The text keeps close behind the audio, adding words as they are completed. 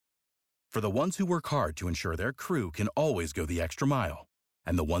For the ones who work hard to ensure their crew can always go the extra mile,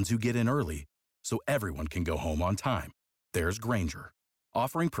 and the ones who get in early so everyone can go home on time, there's Grainger,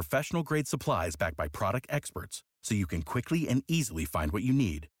 offering professional-grade supplies backed by product experts so you can quickly and easily find what you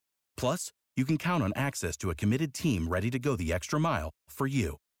need. Plus, you can count on access to a committed team ready to go the extra mile for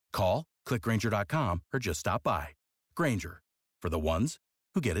you. Call, click Grainger.com, or just stop by. Grainger, for the ones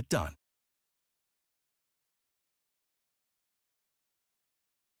who get it done.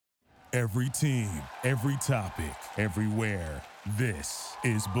 Every team, every topic, everywhere. This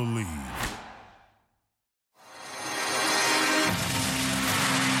is Believe.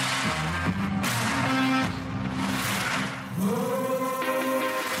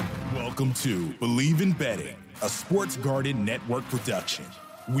 Welcome to Believe in Betting, a Sports Garden Network production.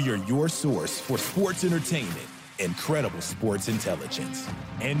 We are your source for sports entertainment and credible sports intelligence.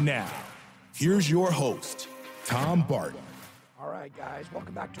 And now, here's your host, Tom Barton. All right, guys,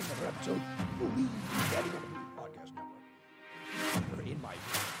 welcome back to another episode of Believe in Betting on the Believe Podcast Network. You're in my voice.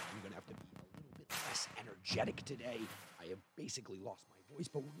 I'm going to have to be a little bit less energetic today. I have basically lost my voice,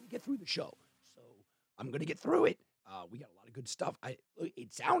 but we're going to get through the show. So I'm going to get through it. We got a lot of good stuff.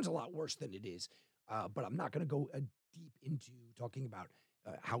 It sounds a lot worse than it is, but I'm not going to go deep into talking about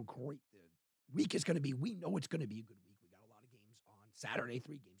how great the week is going to be. We know it's going to be a good week. We got a lot of games on Saturday,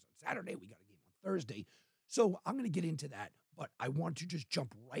 3 games on Saturday. We got a game on Thursday. So I'm going to get into that, but I want to just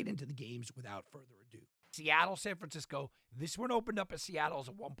jump right into the games without further ado. Seattle, San Francisco. This one opened up as Seattle as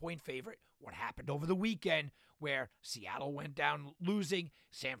a 1-point favorite. What happened over the weekend where Seattle went down losing,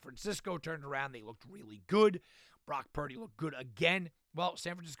 San Francisco turned around. They looked really good. Brock Purdy looked good again. Well,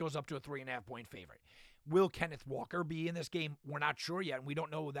 San Francisco's up to a 3.5-point favorite. Will Kenneth Walker be in this game? We're not sure yet, and we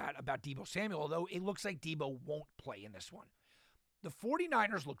don't know that about Deebo Samuel, although it looks like Deebo won't play in this one. The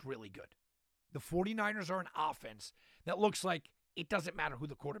 49ers looked really good. The 49ers are an offense that looks like it doesn't matter who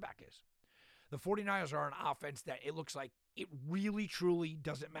the quarterback is. The 49ers are an offense that it looks like it really, truly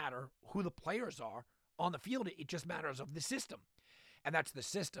doesn't matter who the players are on the field. It just matters of the system. And that's the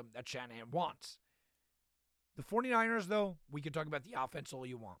system that Shanahan wants. The 49ers, though, we can talk about the offense all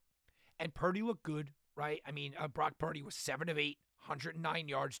you want. And Purdy looked good, right? I mean, Brock Purdy was 7 of 8, 109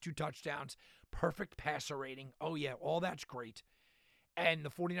 yards, 2 touchdowns, perfect passer rating. Oh, yeah, all that's great. And the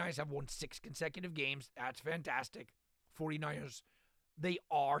 49ers have won 6 consecutive games. That's fantastic. 49ers, they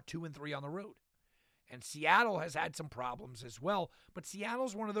are 2-3 on the road. And Seattle has had some problems as well. But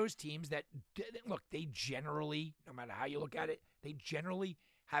Seattle's one of those teams that, look, they generally, no matter how you look at it, they generally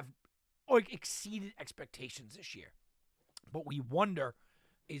have exceeded expectations this year. But we wonder,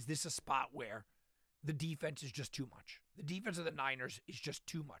 is this a spot where the defense is just too much? The defense of the Niners is just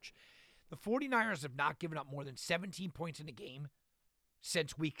too much. The 49ers have not given up more than 17 points in a game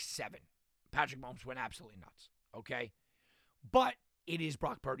since week 7. Patrick Mahomes went absolutely nuts, okay? But it is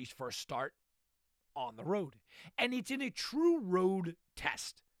Brock Purdy's first start on the road. And it's in a true road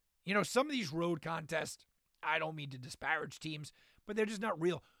test. You know, some of these road contests, I don't mean to disparage teams, but they're just not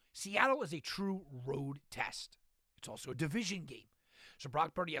real. Seattle is a true road test. It's also a division game. So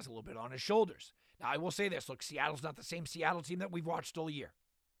Brock Purdy has a little bit on his shoulders. Now, I will say this. Look, Seattle's not the same Seattle team that we've watched all year.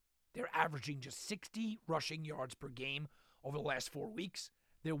 They're averaging just 60 rushing yards per game over the last 4 weeks.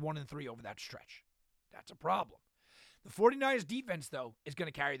 They're 1-3 over that stretch. That's a problem. The 49ers defense, though, is going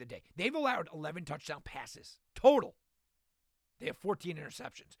to carry the day. They've allowed 11 touchdown passes total. They have 14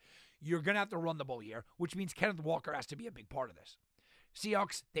 interceptions. You're going to have to run the ball here, which means Kenneth Walker has to be a big part of this.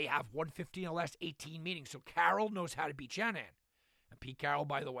 Seahawks, they have 115 in the last 18 meetings, so Carroll knows how to beat Shanahan. And Pete Carroll,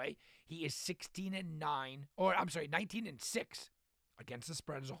 by the way, he is 19-6 against the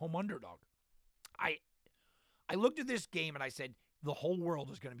spread as a home underdog. I looked at this game and I said, the whole world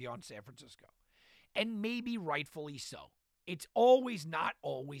is going to be on San Francisco. And maybe rightfully so. It's not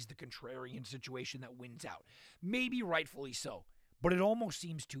always the contrarian situation that wins out. Maybe rightfully so. But it almost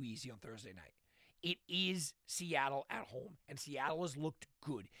seems too easy on Thursday night. It is Seattle at home, and Seattle has looked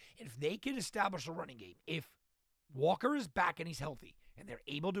good. And if they can establish a running game, if Walker is back and he's healthy, and they're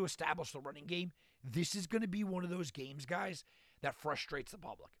able to establish the running game, this is going to be one of those games, guys, that frustrates the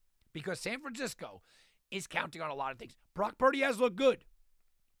public. Because San Francisco is counting on a lot of things. Brock Purdy has looked good,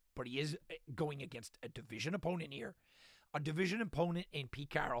 but he is going against a division opponent here, a division opponent in Pete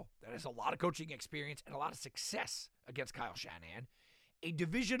Carroll that has a lot of coaching experience and a lot of success against Kyle Shanahan, a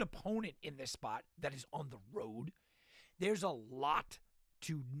division opponent in this spot that is on the road. There's a lot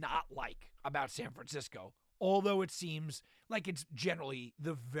to not like about San Francisco, although it seems like it's generally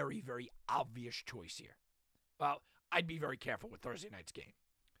the very, very obvious choice here. Well, I'd be very careful with Thursday night's game.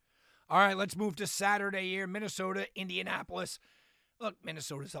 All right, let's move to Saturday here. Minnesota, Indianapolis. Look,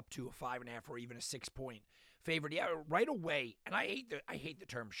 Minnesota's up to a 5.5 or even a 6-point favorite. Yeah, right away. And I hate the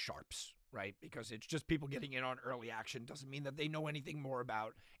term sharps. right? Because it's just people getting in on early action. Doesn't mean that they know anything more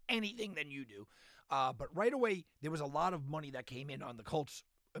about anything than you do. But right away, there was a lot of money that came in on the Colts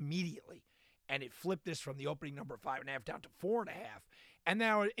immediately. And it flipped this from the opening number 5.5 down to 4.5. And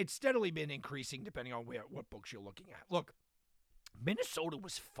now it's steadily been increasing depending on what books you're looking at. Look, Minnesota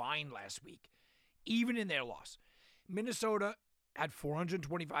was fine last week, even in their loss. Minnesota had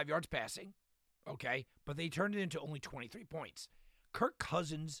 425 yards passing, okay, but they turned it into only 23 points. Kirk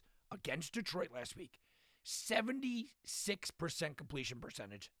Cousins against Detroit last week, 76% completion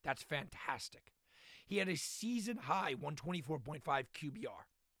percentage. That's fantastic. He had a season-high 124.5 QBR.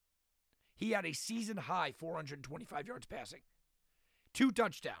 He had a season-high 425 yards passing, 2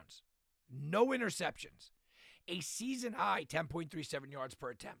 touchdowns, no interceptions, a season-high 10.37 yards per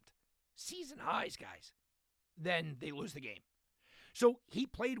attempt. Season highs, guys. Then they lose the game. So he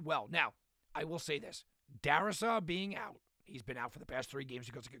played well. Now, I will say this. Darrisaw being out, he's been out for the past 3 games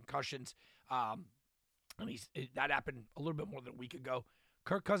because of concussions. That happened a little bit more than a week ago.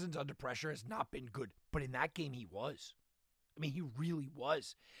 Kirk Cousins under pressure has not been good, but in that game he was. I mean, he really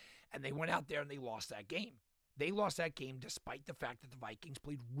was. And they went out there and they lost that game. They lost that game despite the fact that the Vikings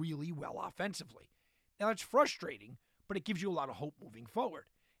played really well offensively. Now, it's frustrating, but it gives you a lot of hope moving forward.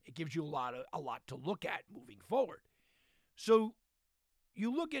 It gives you a lot to look at moving forward. So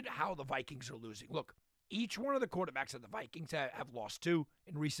you look at how the Vikings are losing. Look, each one of the quarterbacks that the Vikings have lost to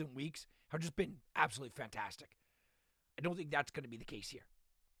in recent weeks have just been absolutely fantastic. I don't think that's going to be the case here,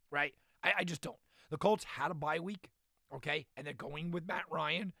 right? I just don't. The Colts had a bye week, okay, and they're going with Matt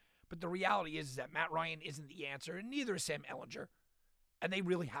Ryan. But the reality is that Matt Ryan isn't the answer, and neither is Sam Ehlinger. And they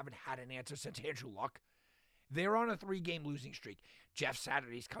really haven't had an answer since Andrew Luck. They're on a 3-game losing streak. Jeff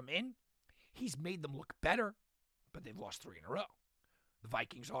Saturday's come in. He's made them look better, but they've lost 3 in a row. The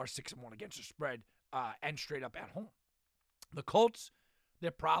Vikings are 6-1 against the spread and straight up at home. The Colts,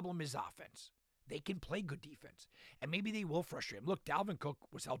 their problem is offense. They can play good defense, and maybe they will frustrate him. Look, Dalvin Cook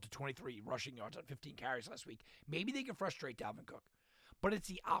was held to 23 rushing yards on 15 carries last week. Maybe they can frustrate Dalvin Cook, but it's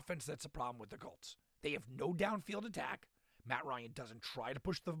the offense that's the problem with the Colts. They have no downfield attack. Matt Ryan doesn't try to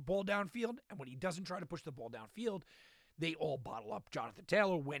push the ball downfield, and when he doesn't try to push the ball downfield, they all bottle up Jonathan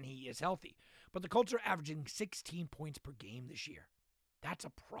Taylor when he is healthy. But the Colts are averaging 16 points per game this year. That's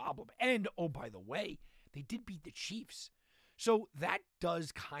a problem. And, oh, by the way, they did beat the Chiefs. So that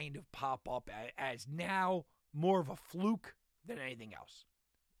does kind of pop up as now more of a fluke than anything else.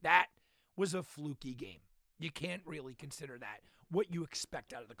 That was a fluky game. You can't really consider that what you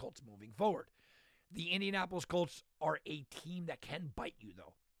expect out of the Colts moving forward. The Indianapolis Colts are a team that can bite you,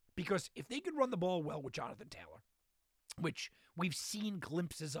 though, because if they could run the ball well with Jonathan Taylor, which we've seen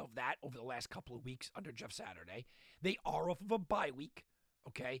glimpses of that over the last couple of weeks under Jeff Saturday, they are off of a bye week,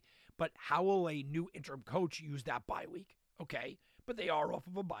 okay? But how will a new interim coach use that bye week? Okay, but they are off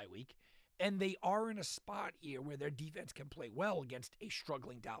of a bye week, and they are in a spot here where their defense can play well against a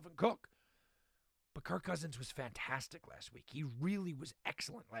struggling Dalvin Cook. But Kirk Cousins was fantastic last week. He really was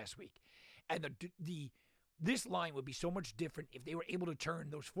excellent last week. And this line would be so much different if they were able to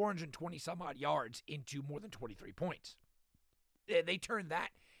turn those 420-some-odd yards into more than 23 points. They turned that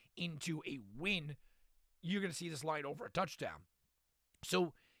into a win. You're going to see this line over a touchdown.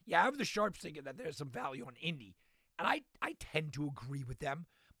 So you have the sharps thinking that there's some value on Indy. And I tend to agree with them,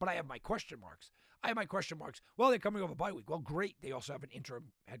 but I have my question marks. Well, they're coming off a bye week. Well, great. They also have an interim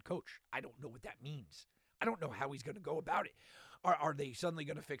head coach. I don't know what that means. I don't know how he's going to go about it. Are they suddenly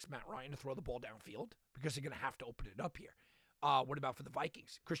going to fix Matt Ryan to throw the ball downfield? Because they're going to have to open it up here. What about for the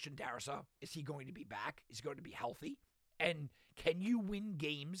Vikings? Christian Darrisaw, is he going to be back? Is he going to be healthy? And can you win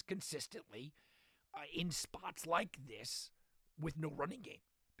games consistently in spots like this with no running game?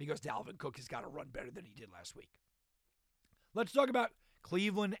 Because Dalvin Cook has got to run better than he did last week. Let's talk about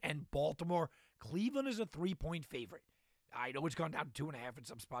Cleveland and Baltimore. Cleveland is a 3-point favorite. I know it's gone down to 2.5 in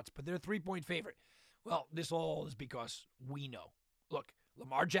some spots, but they're a 3-point favorite. Well, this all is because we know. Look,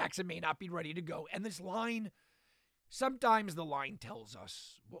 Lamar Jackson may not be ready to go. And this line, sometimes the line tells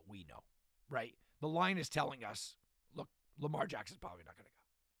us what we know, right? The line is telling us, look, Lamar Jackson's probably not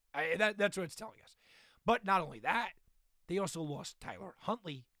going to go. That's what it's telling us. But not only that, they also lost Tyler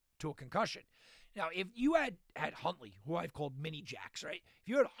Huntley to a concussion. Now, if you had Huntley, who I've called Mini Jacks, right? If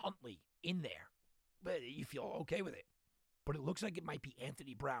you had Huntley in there, you feel okay with it. But it looks like it might be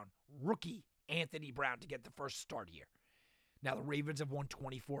Anthony Brown, rookie Anthony Brown, to get the first start here. Now, the Ravens have won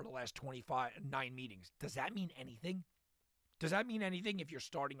 24 of the last 9 meetings. Does that mean anything? Does that mean anything if you're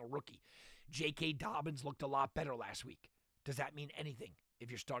starting a rookie? J.K. Dobbins looked a lot better last week. Does that mean anything if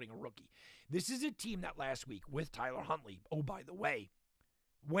you're starting a rookie? This is a team that last week with Tyler Huntley, oh, by the way,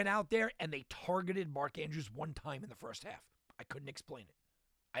 went out there and they targeted Mark Andrews one time in the first half. I couldn't explain it.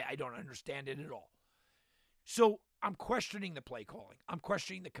 I don't understand it at all. So I'm questioning the play calling. I'm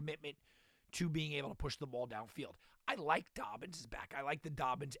questioning the commitment to being able to push the ball downfield. I like Dobbins' back. I like the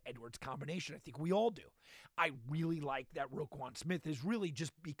Dobbins-Edwards combination. I think we all do. I really like that Roquan Smith has really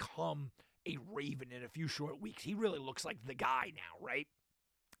just become a Raven in a few short weeks. He really looks like the guy now, right?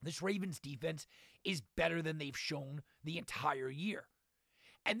 This Ravens defense is better than they've shown the entire year.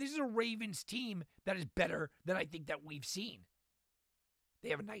 And this is a Ravens team that is better than I think that we've seen. They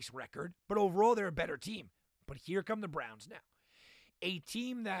have a nice record, but overall they're a better team. But here come the Browns now. A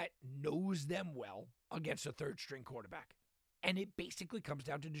team that knows them well against a third-string quarterback. And it basically comes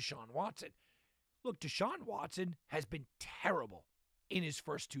down to Deshaun Watson. Look, Deshaun Watson has been terrible in his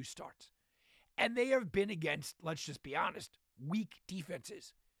first 2 starts. And they have been against, let's just be honest, weak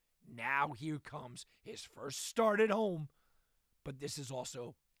defenses. Now here comes his first start at home, but this is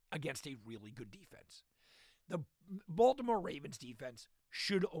also against a really good defense. The Baltimore Ravens defense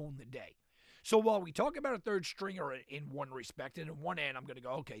should own the day. So while we talk about a third stringer in one respect, and in one end I'm going to go,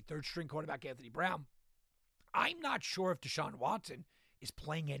 okay, third string quarterback Anthony Brown, I'm not sure if Deshaun Watson is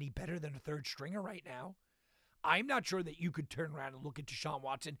playing any better than a third stringer right now. I'm not sure that you could turn around and look at Deshaun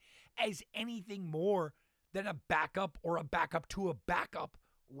Watson as anything more than a backup or a backup to a backup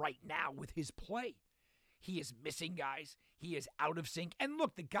right now with his play. He is missing guys. He is out of sync. And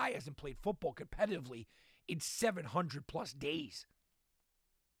look, the guy hasn't played football competitively in 700 plus days.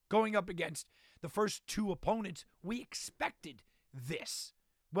 Going up against the first 2 opponents, we expected this.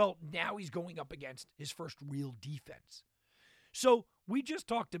 Well, now he's going up against his first real defense. So we just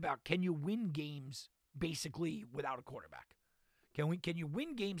talked about, can you win games basically without a quarterback? Can you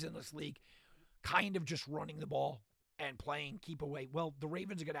win games in this league kind of just running the ball and playing keep away? Well, the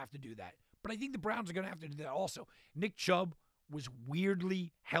Ravens are going to have to do that. But I think the Browns are going to have to do that also. Nick Chubb was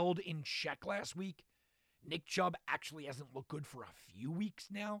weirdly held in check last week. Nick Chubb actually hasn't looked good for a few weeks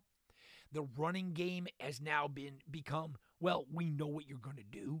now. The running game has now become, well, we know what you're going to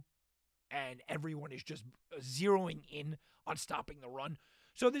do. And everyone is just zeroing in on stopping the run.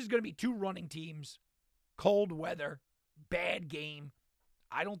 So there's going to be 2 running teams, cold weather, bad game.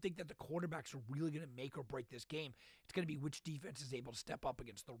 I don't think that the quarterbacks are really going to make or break this game. It's going to be which defense is able to step up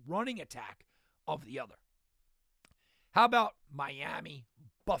against the running attack of the other. How about Miami,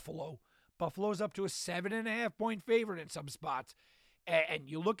 Buffalo? Buffalo's up to a 7.5-point favorite in some spots. And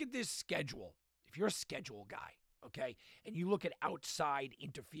you look at this schedule, if you're a schedule guy, okay, and you look at outside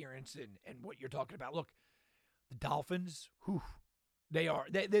interference and what you're talking about, look, the Dolphins,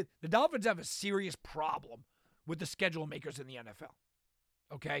 the Dolphins have a serious problem with the schedule makers in the NFL,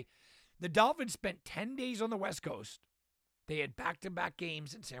 okay? The Dolphins spent 10 days on the West Coast. They had back-to-back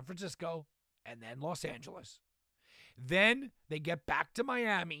games in San Francisco and then Los Angeles. Then they get back to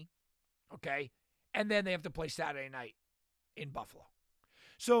Miami, okay, and then they have to play Saturday night in Buffalo.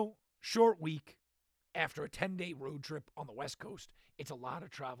 So, short week after a 10-day road trip on the West Coast. It's a lot of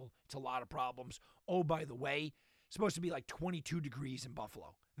travel. It's a lot of problems. Oh, by the way, it's supposed to be like 22 degrees in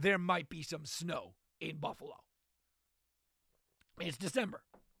Buffalo. There might be some snow in Buffalo. It's December.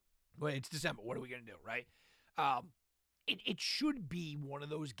 Well, it's December. What are we going to do, right? It should be one of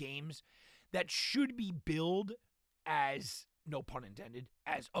those games that should be billed as, no pun intended,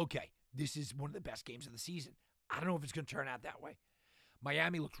 as, okay, this is one of the best games of the season. I don't know if it's going to turn out that way.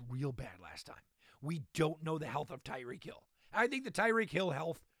 Miami looked real bad last time. We don't know the health of Tyreek Hill. I think the Tyreek Hill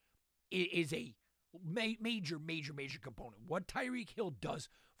health is a major component. What Tyreek Hill does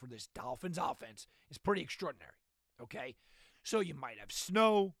for this Dolphins offense is pretty extraordinary, okay? So you might have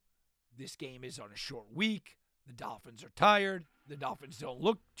snow. This game is on a short week. The Dolphins are tired. The Dolphins don't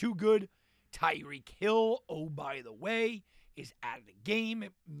look too good. Tyreek Hill, oh, by the way, is out of the game.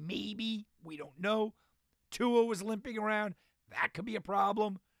 Maybe. We don't know. Tua was limping around. That could be a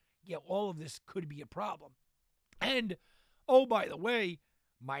problem. Yeah, all of this could be a problem. And, oh, by the way,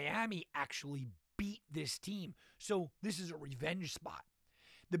 Miami actually beat this team. So this is a revenge spot.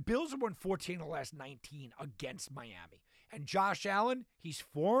 The Bills have won 14 of the last 19 against Miami. And Josh Allen, he's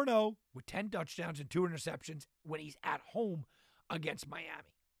 4-0 with 10 touchdowns and 2 interceptions when he's at home against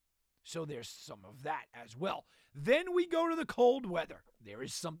Miami. So there's some of that as well. Then we go to the cold weather. There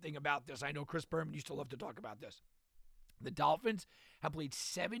is something about this. I know Chris Berman used to love to talk about this. The Dolphins have played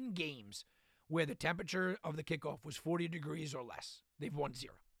 7 games where the temperature of the kickoff was 40 degrees or less. They've won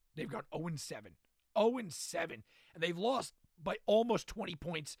 0. They've gone 0-7. 0-7. And they've lost by almost 20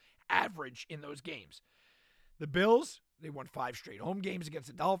 points average in those games. The Bills, they won 5 straight home games against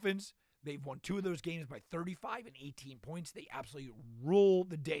the Dolphins. They've won 2 of those games by 35 and 18 points. They absolutely rule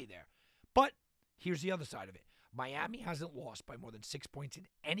the day there. But here's the other side of it. Miami hasn't lost by more than 6 points in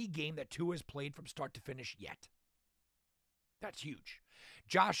any game that Tua has played from start to finish yet. That's huge.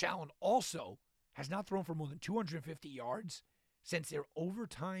 Josh Allen also has not thrown for more than 250 yards since their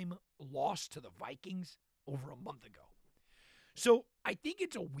overtime loss to the Vikings over a month ago. So I think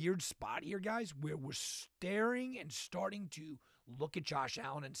it's a weird spot here, guys, where we're staring and starting to look at Josh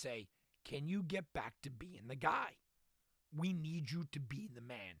Allen and say, can you get back to being the guy? We need you to be the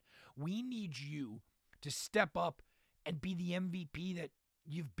man. We need you to step up and be the MVP that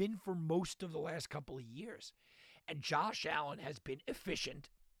you've been for most of the last couple of years. And Josh Allen has been efficient.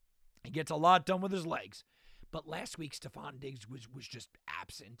 He gets a lot done with his legs. But last week, Stephon Diggs was just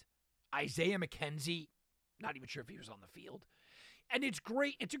absent. Isaiah McKenzie, not even sure if he was on the field. And it's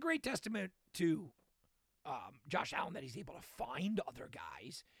great. It's a great testament to Josh Allen that he's able to find other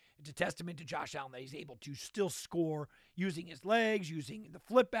guys. It's a testament to Josh Allen that he's able to still score using his legs, using the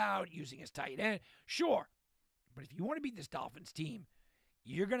flip out, using his tight end. Sure. But if you want to beat this Dolphins team,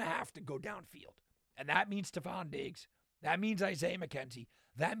 you're going to have to go downfield. And that means Stephon Diggs. That means Isaiah McKenzie.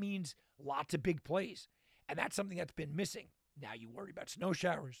 That means lots of big plays. And that's something that's been missing. Now you worry about snow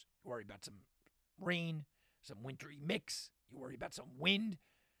showers. You worry about some rain, some wintry mix. You worry about some wind.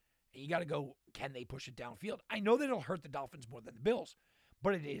 And you got to go, can they push it downfield? I know that it'll hurt the Dolphins more than the Bills,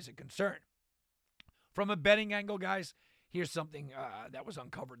 but it is a concern. From a betting angle, guys, here's something that was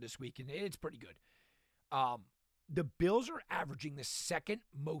uncovered this week, and it's pretty good. The Bills are averaging the second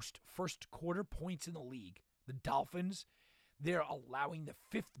most first quarter points in the league. The Dolphins, they're allowing the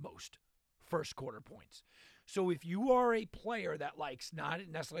fifth most first quarter points. So if you are a player that likes not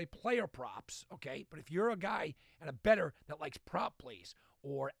necessarily player props, okay, but if you're a guy and a bettor that likes prop plays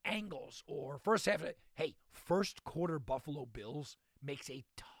or angles or first half, hey, first quarter Buffalo Bills makes a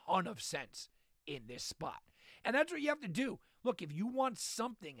ton of sense in this spot. And that's what you have to do. Look, if you want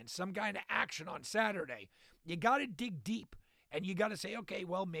something and some kind of action on Saturday, you got to dig deep. And you got to say, okay,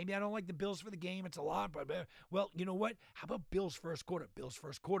 well, maybe I don't like the Bills for the game. It's a lot. But, well, you know what? How about Bills first quarter? Bills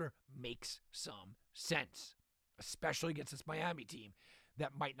first quarter makes some sense, especially against this Miami team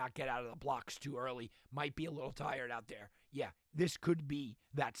that might not get out of the blocks too early, might be a little tired out there. Yeah, this could be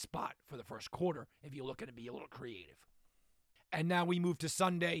that spot for the first quarter if you're looking to be a little creative. And now we move to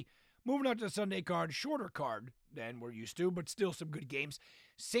Sunday. Moving on to the Sunday card, shorter card than we're used to, but still some good games.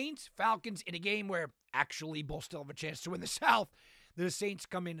 Saints, Falcons in a game where actually both still have a chance to win the South. The Saints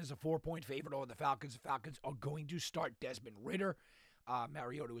come in as a 4-point favorite over the Falcons. The Falcons are going to start Desmond Ridder.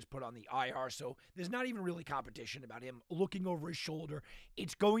 Mariota was put on the IR, so there's not even really competition about him looking over his shoulder.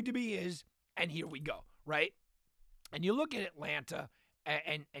 It's going to be his, and here we go, right? And you look at Atlanta,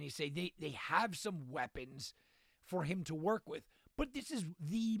 and you say they have some weapons for him to work with. But this is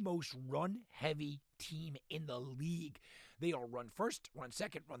the most run-heavy team in the league. They are run first, run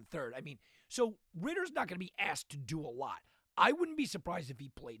second, run third. I mean, so Ridder's not going to be asked to do a lot. I wouldn't be surprised if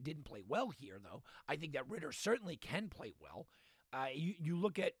he didn't play well here, though. I think that Ridder certainly can play well. You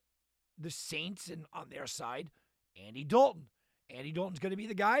look at the Saints and on their side, Andy Dalton. Andy Dalton's going to be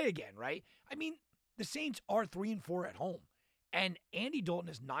the guy again, right? I mean, the Saints are 3-4 at home. And Andy Dalton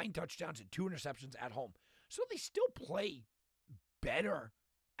has 9 touchdowns and 2 interceptions at home. So they still play better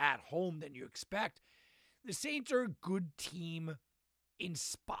at home than you expect. The Saints are a good team in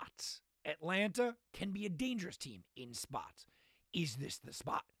spots. Atlanta can be a dangerous team in spots. Is this the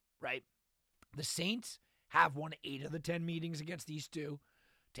spot, right? The Saints have won 8 of the 10 meetings against these two.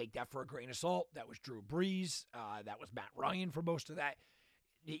 Take that for a grain of salt. That was Drew Brees. That was Matt Ryan for most of that.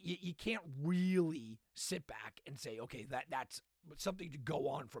 You can't really sit back and say, okay, that's something to go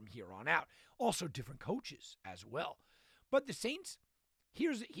on from here on out. Also, different coaches as well. But the Saints,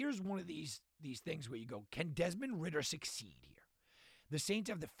 here's one of these things where you go, can Desmond Ridder succeed here? The Saints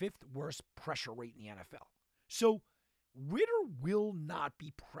have the 5th worst pressure rate in the NFL. So Ridder will not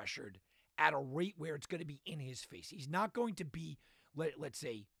be pressured at a rate where it's going to be in his face. He's not going to be, let's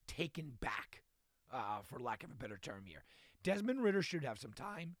say, taken back, for lack of a better term here. Desmond Ridder should have some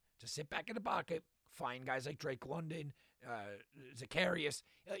time to sit back in the pocket, find guys like Drake London, Zacharias.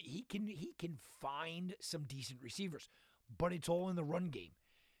 He can find some decent receivers. But it's all in the run game.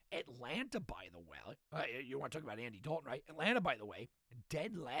 Atlanta, by the way, you want to talk about Andy Dalton, right? Atlanta, by the way,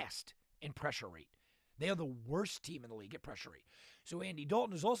 dead last in pressure rate. They are the worst team in the league at pressure rate. So Andy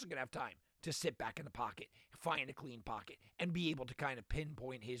Dalton is also going to have time to sit back in the pocket, find a clean pocket, and be able to kind of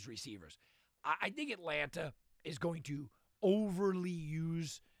pinpoint his receivers. I think Atlanta is going to overly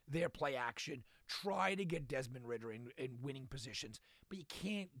use their play action, try to get Desmond Ridder in winning positions, but you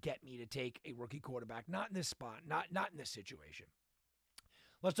can't get me to take a rookie quarterback, not in this spot, not in this situation.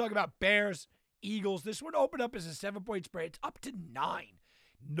 Let's talk about Bears, Eagles. This one opened up as a 7-point spread. It's up to 9.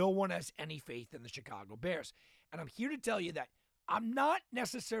 No one has any faith in the Chicago Bears. And I'm here to tell you that I'm not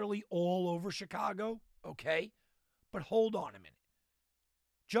necessarily all over Chicago, okay? But hold on a minute.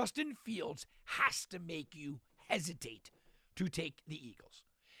 Justin Fields has to make you hesitate to take the Eagles.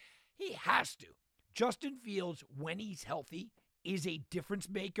 He has to. Justin Fields, when he's healthy, is a difference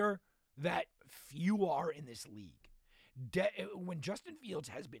maker that few are in this league. When Justin Fields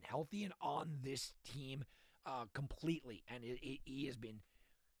has been healthy and on this team completely, and he has been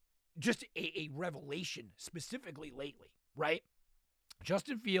just a revelation specifically lately, right?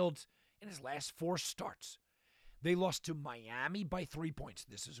 Justin Fields, in his last 4 starts, they lost to Miami by 3 points.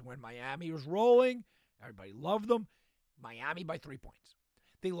 This is when Miami was rolling. Everybody loved them. Miami by 3 points.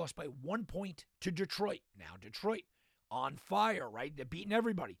 They lost by 1 point to Detroit. Now Detroit on fire, right? They're beating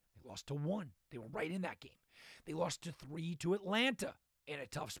everybody. They lost to 1. They were right in that game. They lost to 3 to Atlanta in a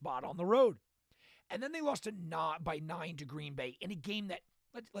tough spot on the road. And then they lost by 9 to Green Bay in a game that,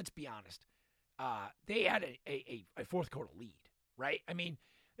 let's be honest, they had a fourth quarter lead, right? I mean,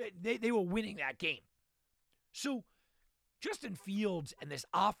 they were winning that game. So Justin Fields and this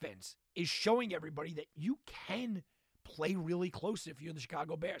offense is showing everybody that you can play really close if you're the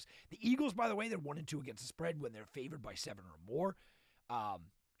Chicago Bears. The Eagles, by the way, they're 1-2 against the spread when they're favored by 7 or more.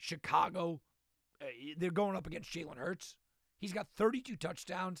 Chicago, they're going up against Jalen Hurts. He's got 32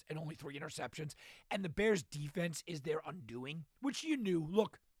 touchdowns and only 3 interceptions. And the Bears' defense is their undoing, which you knew.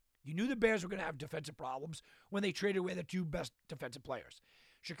 Look, you knew the Bears were going to have defensive problems when they traded away their 2 best defensive players.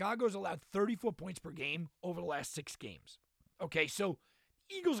 Chicago's allowed 34 points per game over the last 6 games. Okay, so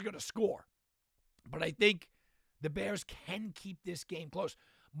the Eagles are going to score. But I think the Bears can keep this game close.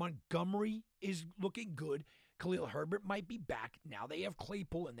 Montgomery is looking good. Khalil Herbert might be back. Now they have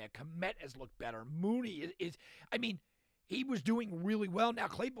Claypool in there. Kmet has looked better. Mooney is he was doing really well. Now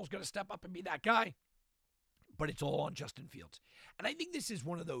Claypool's going to step up and be that guy. But it's all on Justin Fields. And I think this is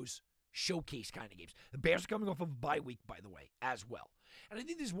one of those showcase kind of games. The Bears are coming off of a bye week, by the way, as well. And I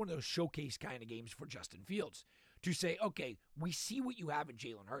think this is one of those showcase kind of games for Justin Fields to say, okay, we see what you have in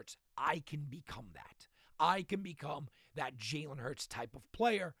Jalen Hurts. I can become that. I can become that Jalen Hurts type of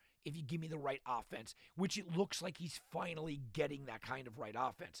player if you give me the right offense, which it looks like he's finally getting that kind of right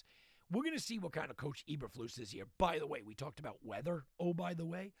offense. We're going to see what kind of coach Eberflus is here. By the way, we talked about weather. Oh, by the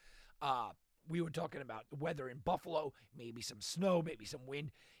way, we were talking about the weather in Buffalo, maybe some snow, maybe some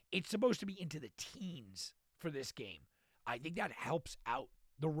wind. It's supposed to be into the teens for this game. I think that helps out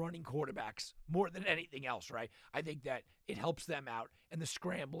the running quarterbacks more than anything else, right? I think that it helps them out and the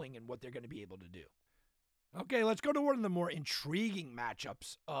scrambling and what they're going to be able to do. Okay, let's go to one of the more intriguing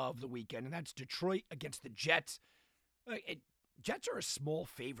matchups of the weekend, and that's Detroit against the Jets. Jets are a small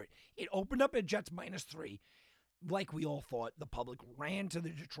favorite. It opened up at Jets -3. Like we all thought, the public ran to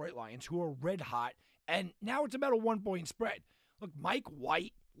the Detroit Lions, who are red hot, and now it's about a 1-point spread. Look, Mike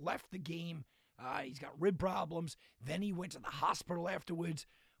White left the game. He's got rib problems. Then he went to the hospital afterwards.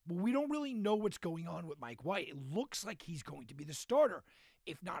 But we don't really know what's going on with Mike White. It looks like he's going to be the starter.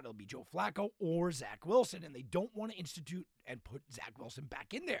 If not, it'll be Joe Flacco or Zach Wilson, and they don't want to institute and put Zach Wilson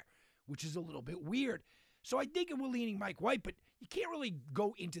back in there, which is a little bit weird. So I think we're leaning Mike White, but you can't really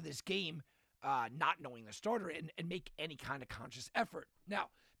go into this game not knowing the starter and make any kind of conscious effort.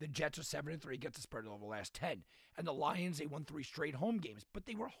 Now, the Jets are 7-3 against the spread over the last 10. And the Lions, they won 3 straight home games, but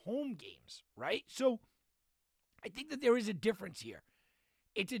they were home games, right? So I think that there is a difference here.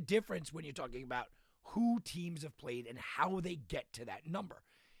 It's a difference when you're talking about who teams have played and how they get to that number.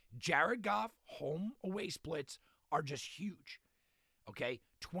 Jared Goff, home-away splits are just huge, okay?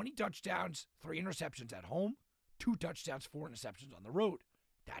 20 touchdowns, 3 interceptions at home, 2 touchdowns, 4 interceptions on the road.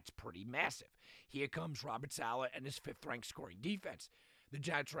 That's pretty massive. Here comes Robert Saleh and his 5th-ranked scoring defense. The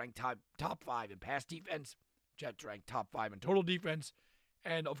Jets ranked top 5 in pass defense. Jets ranked top 5 in total defense.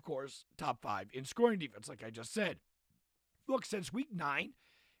 And, of course, top 5 in scoring defense, like I just said. Look, since week 9,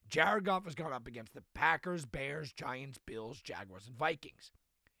 Jared Goff has gone up against the Packers, Bears, Giants, Bills, Jaguars, and Vikings.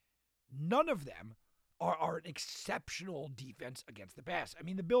 None of them are an exceptional defense against the pass. I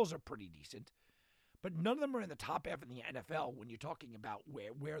mean, the Bills are pretty decent. But none of them are in the top half in the NFL when you're talking about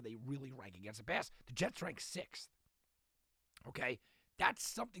where they really rank against the pass. The Jets rank 6th. Okay? That's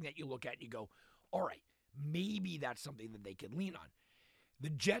something that you look at and you go, all right, maybe that's something that they could lean on.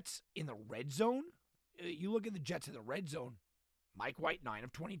 The Jets in the red zone, you look at the Jets in the red zone, Mike White, 9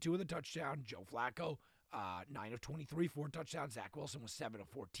 of 22 with a touchdown. Joe Flacco, 9 of 23, 4 touchdowns. Zach Wilson was 7 of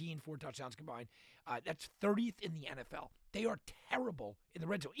 14, 4 touchdowns combined. That's 30th in the NFL. They are terrible in the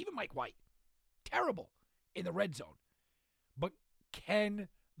red zone. Even Mike White. Terrible in the red zone. But can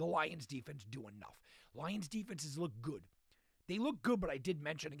the Lions defense do enough? Lions defenses look good. They look good, but I did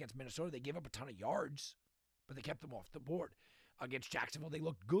mention against Minnesota, they gave up a ton of yards, but they kept them off the board. Against Jacksonville, they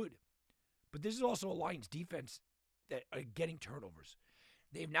looked good. But this is also a Lions defense that are getting turnovers.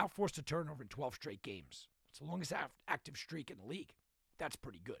 They've now forced a turnover in 12 straight games. It's the longest active streak in the league. That's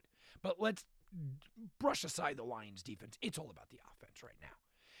pretty good. But let's brush aside the Lions defense. It's all about the offense right now.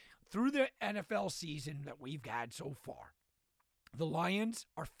 Through the NFL season that we've had so far, the Lions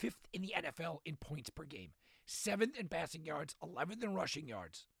are 5th in the NFL in points per game, 7th in passing yards, 11th in rushing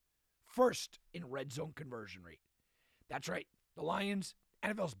yards, 1st in red zone conversion rate. That's right. The Lions,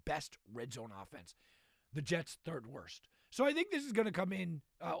 NFL's best red zone offense. The Jets, 3rd worst. So I think this is going to come in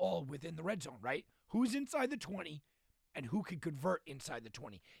all within the red zone, right? Who's inside the 20 and who can convert inside the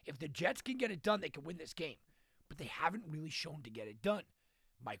 20? If the Jets can get it done, they can win this game. But they haven't really shown to get it done.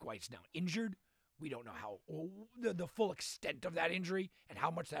 Mike White's now injured. We don't know how the full extent of that injury and how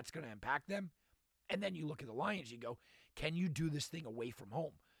much that's going to impact them. And then you look at the Lions, you go, can you do this thing away from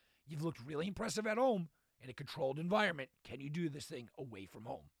home? You've looked really impressive at home in a controlled environment. Can you do this thing away from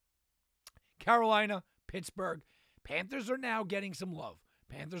home? Carolina, Pittsburgh, Panthers are now getting some love.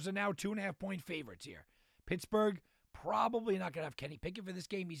 Panthers are now 2.5-point favorites here. Pittsburgh probably not going to have Kenny Pickett for this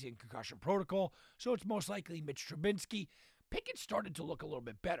game. He's in concussion protocol, so it's most likely Mitch Trubisky. Pickett started to look a little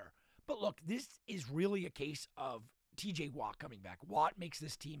bit better. But look, this is really a case of TJ Watt coming back. Watt makes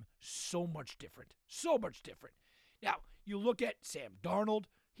this team so much different. So much different. Now, you look at Sam Darnold.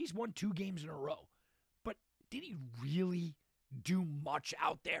 He's won 2 games in a row. But did he really do much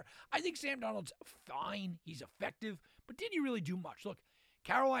out there? I think Sam Darnold's fine. He's effective. But did he really do much? Look,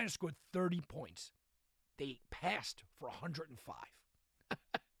 Carolina scored 30 points. They passed for 105.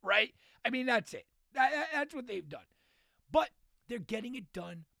 Right? I mean, that's it. That's what they've done. But they're getting it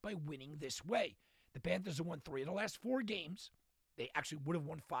done by winning this way. The Panthers have won 3 of the last 4 games. They actually would have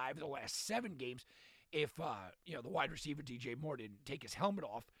won 5 of the last 7 games if the wide receiver DJ Moore didn't take his helmet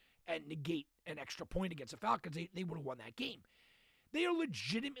off and negate an extra point against the Falcons. They would have won that game. They are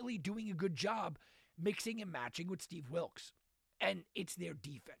legitimately doing a good job mixing and matching with Steve Wilks. And it's their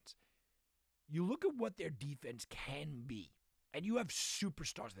defense. You look at what their defense can be, and you have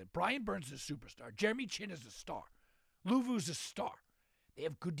superstars there. Brian Burns is a superstar. Jeremy Chin is a star. Luvu's a star. They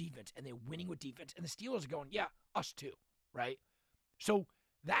have good defense, and they're winning with defense. And the Steelers are going, yeah, us too, right? So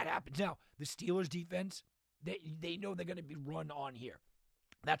that happens. Now, the Steelers' defense, they know they're going to be run on here.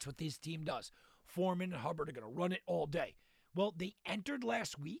 That's what this team does. Foreman and Hubbard are going to run it all day. Well, they entered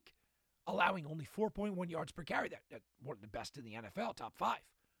last week allowing only 4.1 yards per carry. That's one of the best in the NFL, top 5.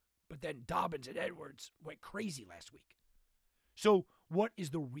 But then Dobbins and Edwards went crazy last week. So what is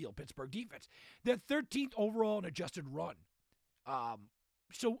the real Pittsburgh defense? They're 13th overall in adjusted run.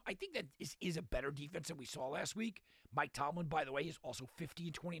 So I think that is a better defense than we saw last week. Mike Tomlin, by the way, is also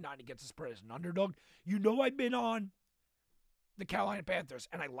 50-29 against the spread as an underdog. You know I've been on the Carolina Panthers,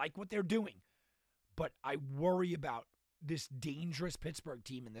 and I like what they're doing. But I worry about this dangerous Pittsburgh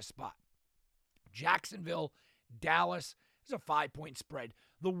team in this spot. Jacksonville, Dallas is a 5-point spread.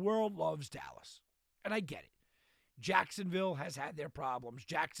 The world loves Dallas, and I get it. Jacksonville has had their problems.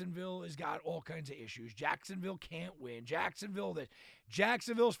 Jacksonville has got all kinds of issues. Jacksonville can't win. Jacksonville's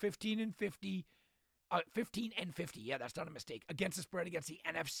 15-50. 15-50. Yeah, that's not a mistake. Against the spread against the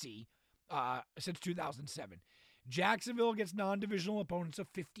NFC since 2007. Jacksonville against non-divisional opponents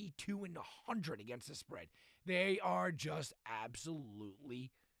of 52-100 against the spread. They are just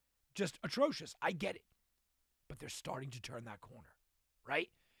absolutely just atrocious. I get it. But they're starting to turn that corner, right?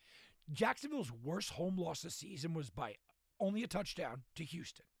 Jacksonville's worst home loss this season was by only a touchdown to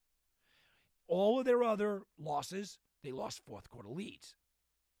Houston. All of their other losses, they lost fourth quarter leads.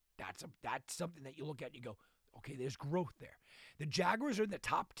 That's something that you look at and you go, okay, there's growth there. The Jaguars are in the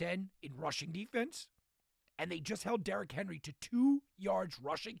top 10 in rushing defense, and they just held Derrick Henry to 2 yards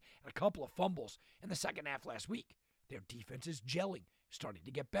rushing and a couple of fumbles in the second half last week. Their defense is gelling, starting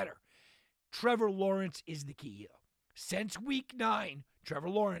to get better. Trevor Lawrence is the key here. Since week 9, Trevor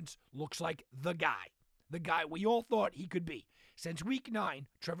Lawrence looks like the guy we all thought he could be. Since week 9,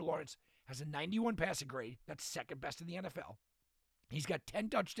 Trevor Lawrence has a 91 passing grade. That's second best in the NFL. He's got 10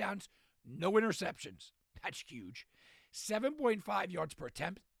 touchdowns, no interceptions. That's huge. 7.5 yards per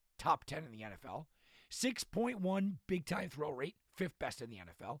attempt, top 10 in the NFL. 6.1 big-time throw rate, 5th best in the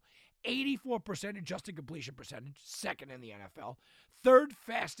NFL. 84% adjusted completion percentage, 2nd in the NFL. 3rd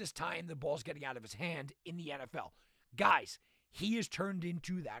fastest time the ball's getting out of his hand in the NFL. Guys, he has turned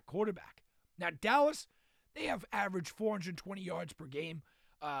into that quarterback. Now, Dallas, they have averaged 420 yards per game.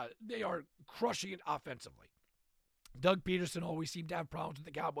 They are crushing it offensively. Doug Peterson always seemed to have problems with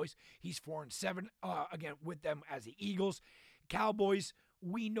the Cowboys. He's 4-7, again, with them as the Eagles. Cowboys,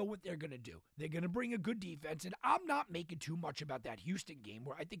 we know what they're going to do. They're going to bring a good defense, and I'm not making too much about that Houston game,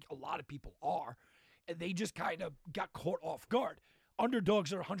 where I think a lot of people are, and they just kind of got caught off guard.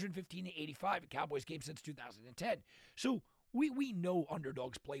 Underdogs are 115-85 in Cowboys games since 2010. So we know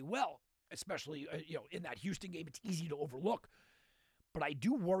underdogs play well. especially in that Houston game. It's easy to overlook. But I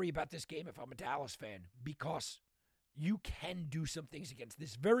do worry about this game if I'm a Dallas fan, because you can do some things against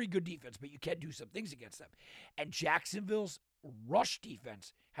this very good defense, but you can do some things against them. And Jacksonville's rush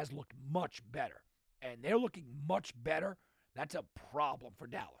defense has looked much better. And they're looking much better. That's a problem for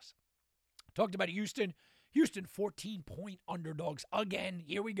Dallas. Talked about Houston. Houston 14-point underdogs again.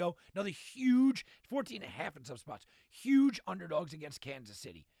 Here we go. Another huge, 14.5 in some spots. Huge underdogs against Kansas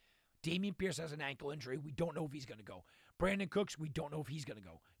City. Dameon Pierce has an ankle injury. We don't know if he's going to go. Brandon Cooks, we don't know if he's going to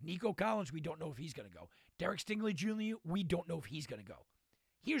go. Nico Collins, we don't know if he's going to go. Derek Stingley Jr., we don't know if he's going to go.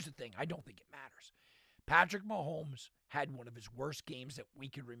 Here's the thing. I don't think it matters. Patrick Mahomes had one of his worst games that we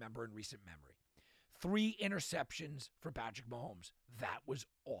can remember in recent memory. 3 interceptions for Patrick Mahomes. That was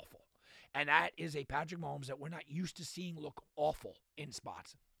awful. And that is a Patrick Mahomes that we're not used to seeing look awful in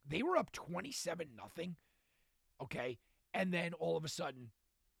spots. They were up 27-0, okay? And then all of a sudden,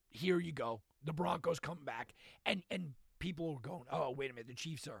 here you go. The Broncos come back, and people are going, oh, wait a minute, the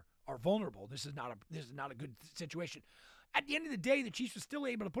Chiefs are vulnerable. This is not a good situation. At the end of the day, the Chiefs were still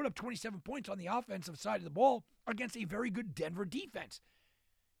able to put up 27 points on the offensive side of the ball against a very good Denver defense.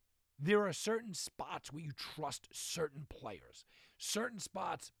 There are certain spots where you trust certain players. Certain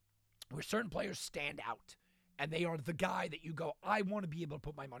spots where certain players stand out, and they are the guy that you go, I want to be able to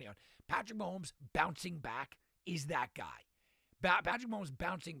put my money on. Patrick Mahomes bouncing back is that guy. Patrick Mahomes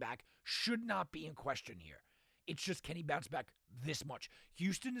bouncing back should not be in question here. It's just, can he bounce back this much?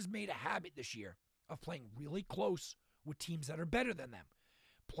 Houston has made a habit this year of playing really close with teams that are better than them,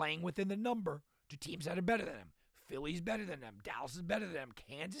 playing within the number to teams that are better than them. Philly's better than them. Dallas is better than them.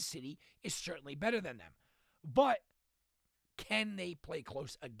 Kansas City is certainly better than them. But can they play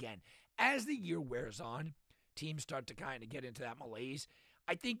close again? As the year wears on, teams start to kind of get into that malaise.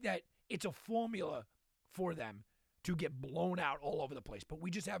 I think that it's a formula for them to get blown out all over the place, but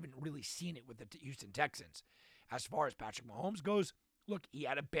we just haven't really seen it with the Houston Texans. As far as Patrick Mahomes goes, look, he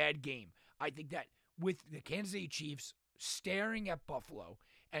had a bad game. I think that with the Kansas City Chiefs staring at Buffalo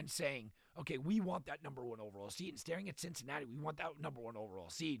and saying, okay, we want that number 1 overall seed, and staring at Cincinnati, we want that number 1 overall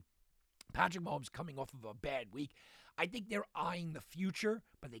seed. Patrick Mahomes coming off of a bad week. I think they're eyeing the future,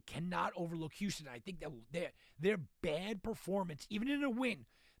 but they cannot overlook Houston. I think that their bad performance, even in a win,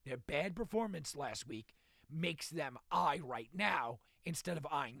 their bad performance last week makes them eye right now instead of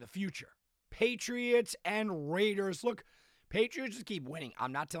eyeing the future. Patriots and Raiders. Look, Patriots just keep winning.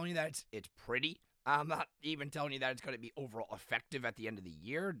 I'm not telling you that it's pretty. I'm not even telling you that it's going to be overall effective at the end of the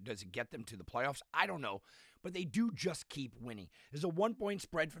year. Does it get them to the playoffs? I don't know. But they do just keep winning. There's a 1-point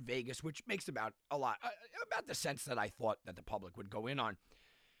spread for Vegas, which makes about the sense that I thought that the public would go in on.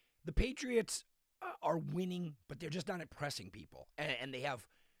 The Patriots are winning, but they're just not impressing people. And they have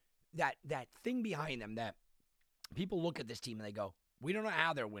that thing behind them that people look at this team and they go, we don't know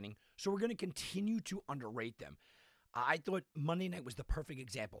how they're winning, so we're going to continue to underrate them. I thought Monday night was the perfect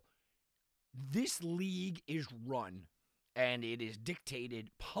example. This league is run, and it is dictated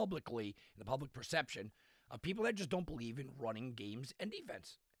publicly, in the public perception, of people that just don't believe in running games and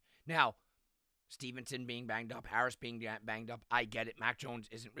defense. Now, Stevenson being banged up, Harris being banged up, I get it. Mac Jones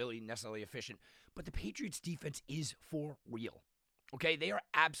isn't really necessarily efficient, but the Patriots' defense is for real. Okay, they are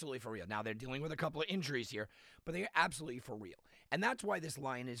absolutely for real. Now, they're dealing with a couple of injuries here, but they are absolutely for real. And that's why this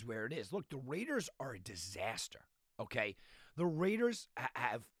line is where it is. Look, the Raiders are a disaster, okay? The Raiders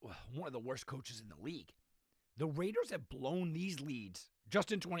have one of the worst coaches in the league. The Raiders have blown these leads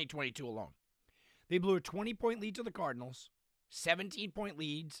just in 2022 alone. They blew a 20-point lead to the Cardinals, 17-point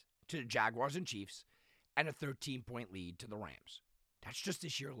leads to the Jaguars and Chiefs, and a 13-point lead to the Rams. That's just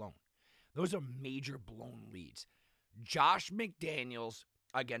this year alone. Those are major blown leads. Josh McDaniels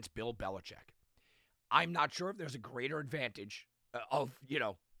against Bill Belichick. I'm not sure if there's a greater advantage of,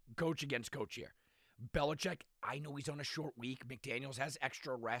 coach against coach here. Belichick, I know he's on a short week. McDaniels has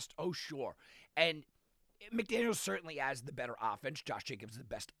extra rest. Oh, sure. And McDaniels certainly has the better offense. Josh Jacobs is the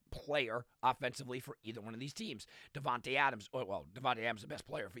best player offensively for either one of these teams. Devontae Adams is the best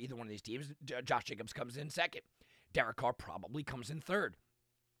player for either one of these teams. Josh Jacobs comes in second. Derek Carr probably comes in third.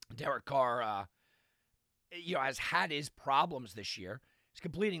 Derek Carr, has had his problems this year. He's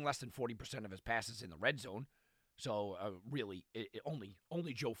completing less than 40% of his passes in the red zone. So really,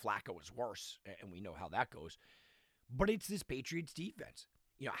 only Joe Flacco is worse, and we know how that goes. But it's this Patriots defense.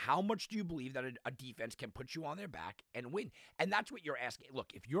 How much do you believe that a defense can put you on their back and win? And that's what you're asking.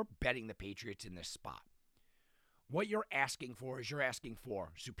 Look, if you're betting the Patriots in this spot, what you're asking for is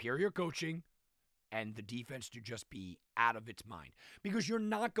superior coaching and the defense to just be out of its mind. Because you're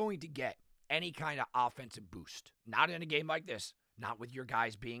not going to get any kind of offensive boost. Not in a game like this. Not with your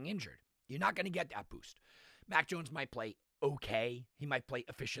guys being injured. You're not going to get that boost. Mac Jones might play okay. He might play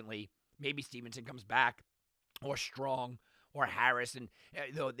efficiently. maybe Stevenson comes back, or Strong, or Harris, and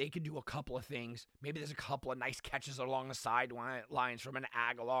they could do a couple of things. Maybe there's a couple of nice catches along the sidelines from an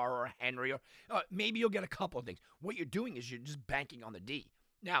Aguilar or a Henry, or maybe you'll get a couple of things. What you're doing is you're just banking on the D.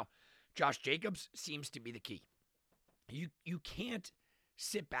 Now, Josh Jacobs seems to be the key. You can't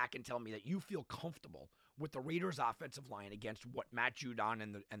sit back and tell me that you feel comfortable with the Raiders' offensive line against what Matt Judon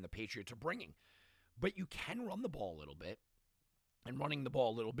and the Patriots are bringing. But you can run the ball a little bit, and running the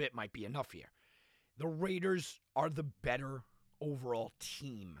ball a little bit might be enough here. The Raiders are the better overall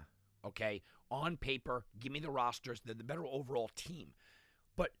team, okay? On paper, give me the rosters. They're the better overall team.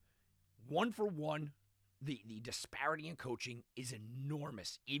 But one for one, the disparity in coaching is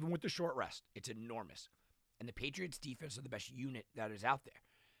enormous. Even with the short rest, it's enormous. And the Patriots' defense are the best unit that is out there.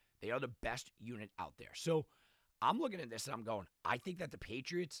 They are the best unit out there. So I'm looking at this and I'm going, I think that the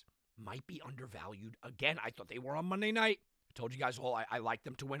Patriots might be undervalued. Again, I thought they were on Monday night. I told you guys all I like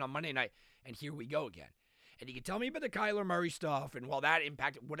them to win on Monday night. And here we go again. And you can tell me about the Kyler Murray stuff and, well, that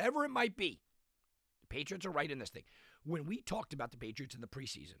impacted, whatever it might be. The Patriots are right in this thing. When we talked about the Patriots in the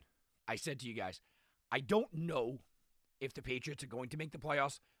preseason, I said to you guys, I don't know if the Patriots are going to make the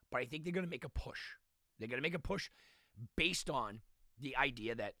playoffs, but I think they're going to make a push. They're going to make a push based on the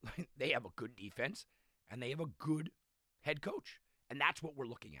idea that they have a good defense and they have a good head coach. And that's what we're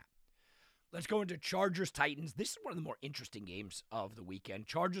looking at. Let's go into Chargers-Titans. This is one of the more interesting games of the weekend.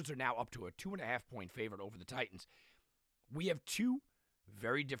 Chargers are now up to a 2.5-point favorite over the Titans. We have two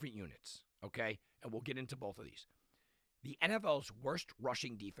very different units, okay? And we'll get into both of these. The NFL's worst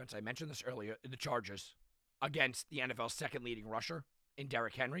rushing defense, I mentioned this earlier, the Chargers, against the NFL's second leading rusher in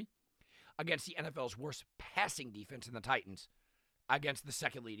Derrick Henry, against the NFL's worst passing defense in the Titans, against the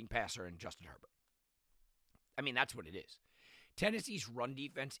second leading passer in Justin Herbert. I mean, that's what it is. Tennessee's run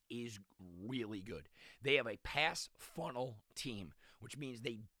defense is really good. They have a pass funnel team, which means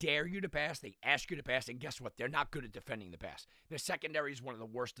they dare you to pass, they ask you to pass, and guess what? They're not good at defending the pass. Their secondary is one of the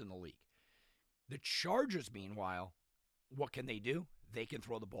worst in the league. The Chargers, meanwhile, what can they do? They can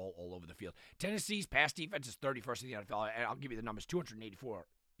throw the ball all over the field. Tennessee's pass defense is 31st in the NFL, and I'll give you the numbers, 284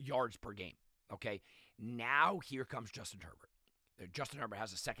 yards per game. Okay? Now here comes Justin Herbert. Justin Herbert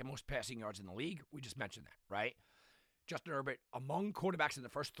has the second most passing yards in the league. We just mentioned that, right? Justin Herbert, among quarterbacks in the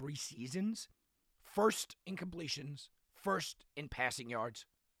first 3 seasons, first in completions, first in passing yards,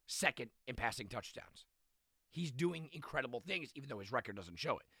 second in passing touchdowns. He's doing incredible things, even though his record doesn't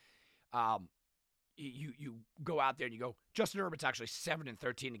show it. You go out there and you go, Justin Herbert's actually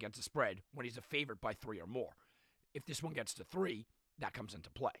 7-13 against the spread when he's a favorite by 3 or more. If this one gets to 3, that comes into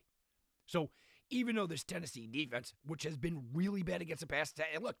play. So even though this Tennessee defense, which has been really bad against the pass,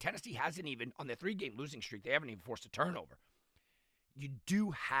 and look, Tennessee hasn't even, on their 3-game losing streak, they haven't even forced a turnover. You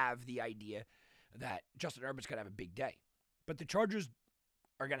do have the idea that Justin Herbert's going to have a big day. But the Chargers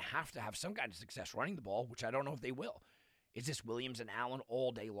are going to have some kind of success running the ball, which I don't know if they will. Is this Williams and Allen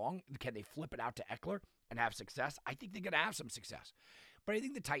all day long? Can they flip it out to Eckler and have success? I think they're going to have some success. But I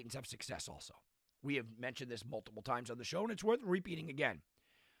think the Titans have success also. We have mentioned this multiple times on the show, and it's worth repeating again.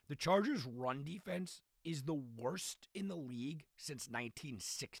 The Chargers' run defense is the worst in the league since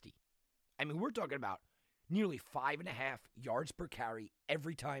 1960. I mean, we're talking about nearly 5.5 yards per carry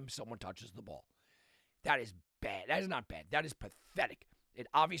every time someone touches the ball. That is bad. That is not bad. That is pathetic. It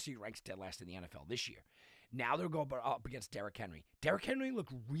obviously ranks dead last in the NFL this year. Now they're going up against Derrick Henry. Derrick Henry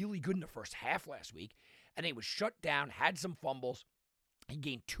looked really good in the first half last week, and he was shut down, had some fumbles. He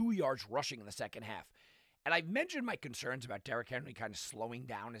gained 2 yards rushing in the second half. And I've mentioned my concerns about Derrick Henry kind of slowing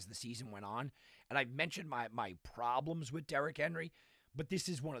down as the season went on. And I've mentioned my problems with Derrick Henry. But this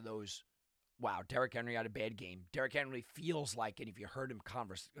is one of those, wow, Derrick Henry had a bad game. Derrick Henry feels like, and if you heard him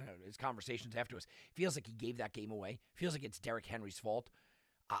his conversations afterwards, feels like he gave that game away. Feels like it's Derrick Henry's fault.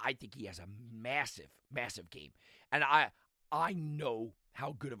 I think he has a massive, massive game. And I know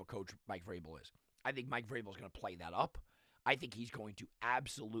how good of a coach Mike Vrabel is. I think Mike Vrabel is going to play that up. I think he's going to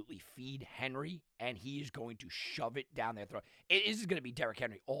absolutely feed Henry, and he is going to shove it down their throat. It is going to be Derrick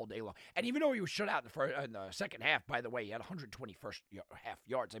Henry all day long. And even though he was shut out in the second half, by the way, he had 120 first half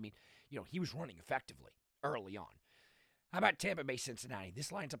yards. I mean, he was running effectively early on. How about Tampa Bay, Cincinnati?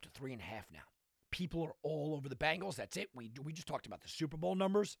 This line's up to 3.5 now. People are all over the Bengals. That's it. We just talked about the Super Bowl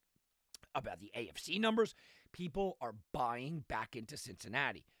numbers, about the AFC numbers. People are buying back into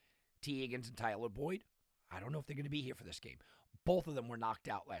Cincinnati. T. Higgins and Tyler Boyd, I don't know if they're going to be here for this game. Both of them were knocked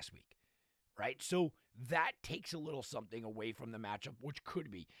out last week, right? So that takes a little something away from the matchup, which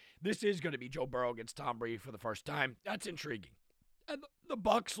could be. This is going to be Joe Burrow against Tom Brady for the first time. That's intriguing. And the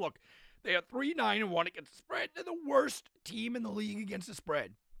Bucs, look, they are 3-9-1 against the spread. They're the worst team in the league against the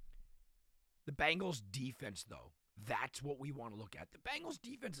spread. The Bengals defense, though, That's what we want to look at. The Bengals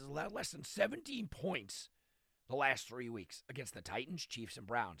defense has allowed less than 17 points the last 3 weeks against the Titans, Chiefs, and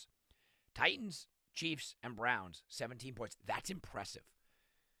Browns. Titans, Chiefs, and Browns, 17 points. That's impressive.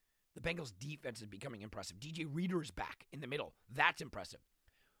 The Bengals defense is becoming impressive. DJ Reader is back in the middle. That's impressive.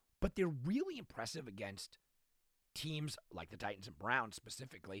 But they're really impressive against teams like the Titans and Browns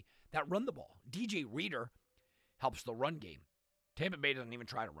specifically that run the ball. DJ Reader helps the run game. Tampa Bay doesn't even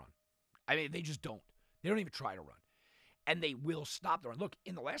try to run. I mean, they just don't. They don't even try to run. And they will stop the run. Look,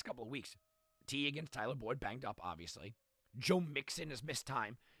 in the last couple of weeks, T against Tyler Boyd, banged up, obviously. Joe Mixon has missed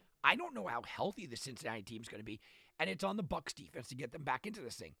time. I don't know how healthy the Cincinnati team's going to be, and it's on the Bucs defense to get them back into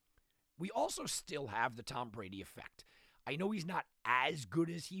this thing. We also still have the Tom Brady effect. I know he's not as good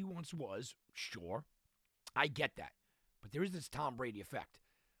as he once was, sure. I get that. But there is this Tom Brady effect.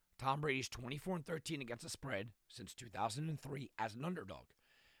 Tom Brady's 24-13 against the spread since 2003 as an underdog.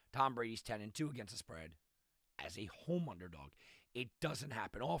 Tom Brady's 10-2 against the spread as a home underdog. It doesn't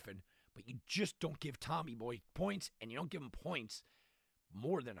happen often, but you just don't give Tommy Boy points, and you don't give him points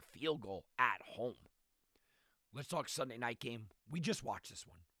more than a field goal at home. Let's talk Sunday night game. We just watched this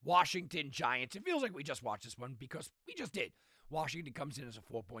one. Washington Giants. It feels like we just watched this one because we just did. Washington comes in as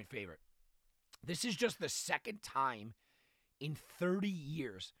a 4-point favorite. This is just the second time in 30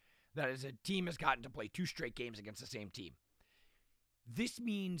 years that as a team has gotten to play 2 straight games against the same team. This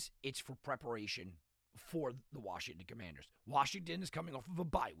means it's for preparation for the Washington Commanders. Washington is coming off of a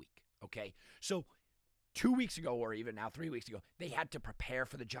bye week, okay? So 2 weeks ago, or even now 3 weeks ago, they had to prepare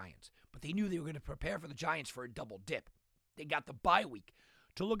for the Giants. But they knew they were going to prepare for the Giants for a double dip. They got the bye week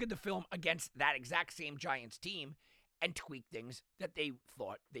to look at the film against that exact same Giants team and tweak things that they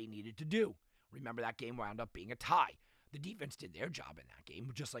thought they needed to do. Remember, that game wound up being a tie. The defense did their job in that game,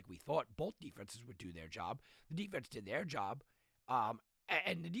 just like we thought both defenses would do their job. The defense did their job,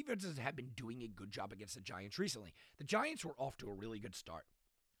 and the defenses have been doing a good job against the Giants recently. The Giants were off to a really good start.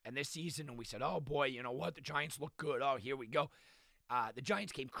 And this season, and we said, oh boy, you know what? The Giants look good. Oh, here we go. The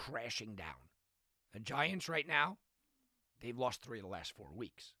Giants came crashing down. The Giants right now, they've lost 3 of the last 4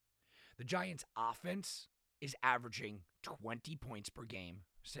 weeks. The Giants' offense is averaging 20 points per game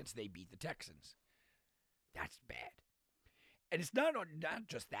since they beat the Texans. That's bad. And it's not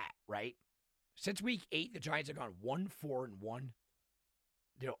just that, right? Since week 8, the Giants have gone 1-4-1.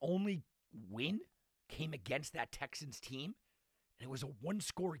 Their only win came against that Texans team, and it was a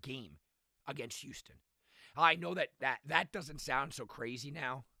 1-score game against Houston. I know that doesn't sound so crazy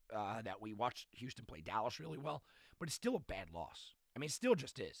now that we watched Houston play Dallas really well, but it's still a bad loss. I mean, it still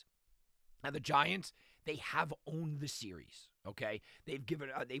just is. Now, the Giants, they have owned the series, okay?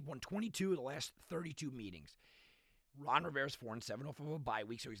 They've won 22 of the last 32 meetings. Ron Rivera's 4-7 off of a bye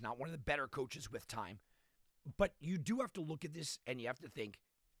week, so he's not one of the better coaches with time. But you do have to look at this, and you have to think,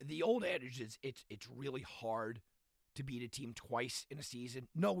 the old adage is it's really hard to beat a team twice in a season.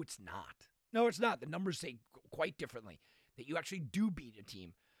 No, it's not. No, it's not. The numbers say quite differently, that you actually do beat a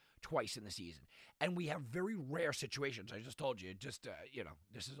team twice in the season. And we have very rare situations. I just told you,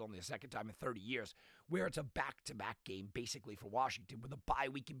 this is only the second time in 30 years where it's a back-to-back game basically for Washington with a bye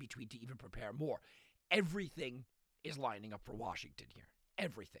week in between to even prepare more. Everything is lining up for Washington here.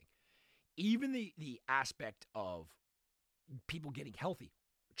 Everything. Even the aspect of people getting healthy.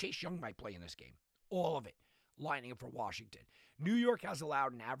 Chase Young might play in this game. All of it lining up for Washington. New York has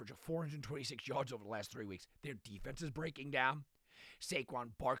allowed an average of 426 yards over the last 3 weeks. Their defense is breaking down.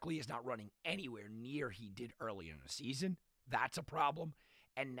 Saquon Barkley is not running anywhere near he did earlier in the season. That's a problem.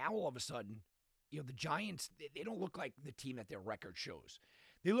 And now all of a sudden, the Giants, they don't look like the team that their record shows.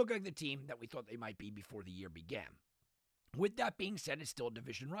 They look like the team that we thought they might be before the year began. With that being said, it's still a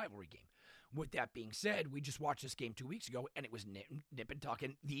division rivalry game. With that being said, we just watched this game 2 weeks ago, and it was nip and tuck,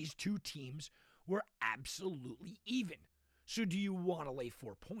 and these two teams were absolutely even. So do you want to lay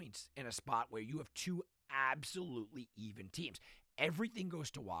 4 points in a spot where you have two absolutely even teams? Everything goes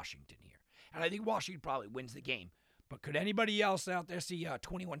to Washington here. And I think Washington probably wins the game. But could anybody else out there see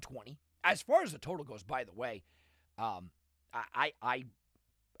 21-20? As far as the total goes, by the way, I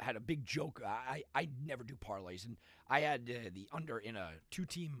had a big joke. I never do parlays, and I had the under in a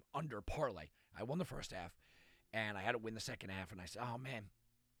 2-team under parlay. I won the first half, and I had to win the second half, and I said, oh, man,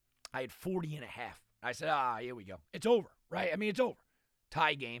 I had 40.5. I said, here we go. It's over, right? I mean, it's over.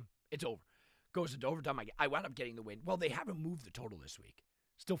 Tie game. It's over. Goes into overtime. I wound up getting the win. Well, they haven't moved the total this week.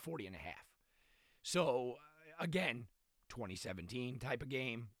 Still 40.5. So, again, 2017 type of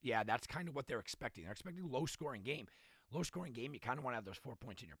game. Yeah, that's kind of what they're expecting. They're expecting a low-scoring game. Low-scoring game, you kind of want to have those 4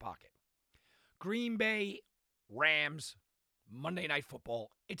 points in your pocket. Green Bay, Rams, Monday Night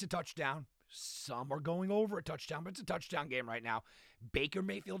Football. It's a touchdown. Some are going over a touchdown, but it's a touchdown game right now. Baker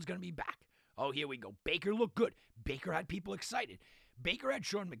Mayfield's going to be back. Oh, here we go. Baker looked good. Baker had people excited. Baker had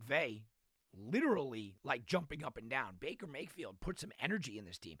Sean McVay literally like jumping up and down. Baker Mayfield put some energy in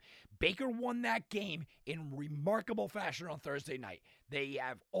this team. Baker won that game in remarkable fashion on Thursday night. They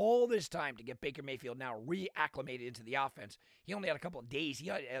have all this time to get Baker Mayfield now reacclimated into the offense. He only had a couple of days. He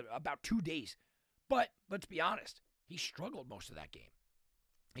had about 2 days. But let's be honest, he struggled most of that game.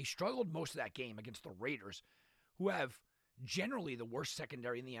 He struggled most of that game against the Raiders, who have generally the worst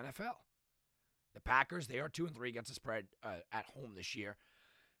secondary in the NFL. The Packers, they are 2-3 against the spread at home this year.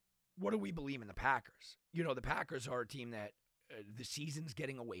 What do we believe in the Packers? You know, the Packers are a team that the season's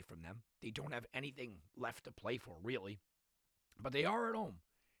getting away from them. They don't have anything left to play for, really. But they are at home.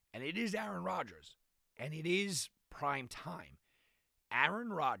 And it is Aaron Rodgers. And it is prime time.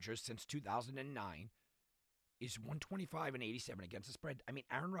 Aaron Rodgers, since 2009, is 125-87 against the spread. I mean,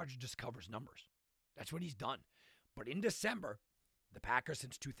 Aaron Rodgers just covers numbers. That's what he's done. But in December, the Packers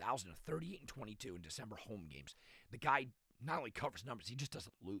since 2000 are 38-22 in December home games. The guy not only covers numbers, he just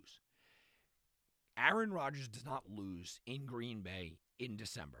doesn't lose. Aaron Rodgers does not lose in Green Bay in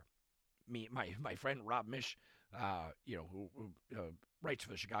December. My friend Rob Mish, who writes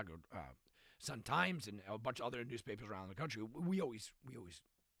for the Chicago Sun-Times and a bunch of other newspapers around the country, we always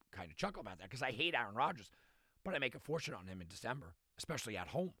kind of chuckle about that because I hate Aaron Rodgers, but I make a fortune on him in December, especially at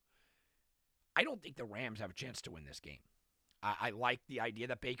home. I don't think the Rams have a chance to win this game. I like the idea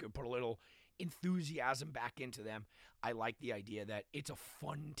that Baker put a little enthusiasm back into them. I like the idea that it's a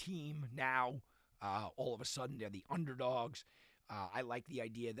fun team now. All of a sudden, they're the underdogs. I like the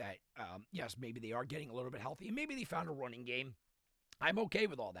idea that, yes, maybe they are getting a little bit healthy, and maybe they found a running game. I'm okay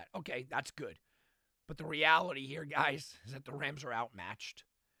with all that. Okay, that's good. But the reality here, guys, is that the Rams are outmatched.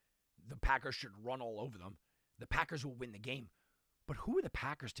 The Packers should run all over them. The Packers will win the game. But who are the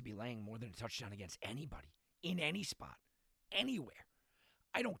Packers to be laying more than a touchdown against anybody, in any spot, anywhere?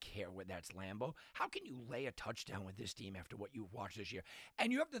 I don't care whether that's Lambeau. How can you lay a touchdown with this team after what you've watched this year?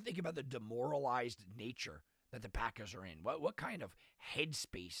 And you have to think about the demoralized nature that the Packers are in. What kind of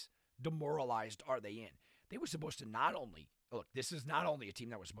headspace demoralized are they in? They were supposed to not only, look, this is not only a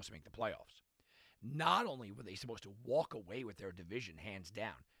team that was supposed to make the playoffs. Not only were they supposed to walk away with their division hands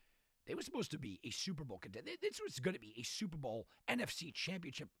down, they were supposed to be a Super Bowl contender. This was going to be a Super Bowl NFC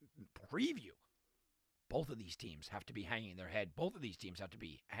Championship preview. Both of these teams have to be hanging their head. Both of these teams have to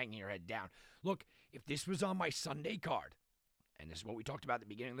be hanging their head down. Look, if this was on my Sunday card, and this is what we talked about at the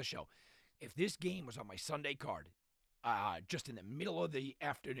beginning of the show, if this game was on my Sunday card, just in the middle of the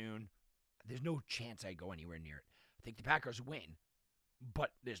afternoon, there's no chance I go anywhere near it. I think the Packers win,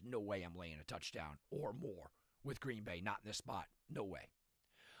 but there's no way I'm laying a touchdown or more with Green Bay, not in this spot. No way.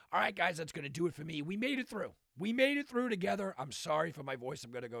 All right, guys, that's going to do it for me. We made it through. We made it through together. I'm sorry for my voice.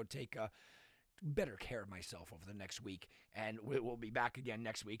 I'm going to go take better care of myself over the next week, and we'll be back again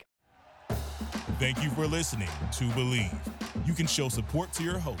next week. Thank you for listening to Believe. You can show support to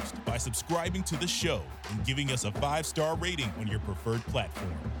your host by subscribing to the show and giving us a 5-star rating on your preferred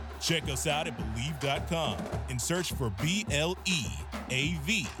platform. Check us out at Believe.com and search for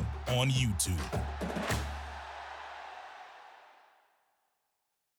BLEAV on YouTube.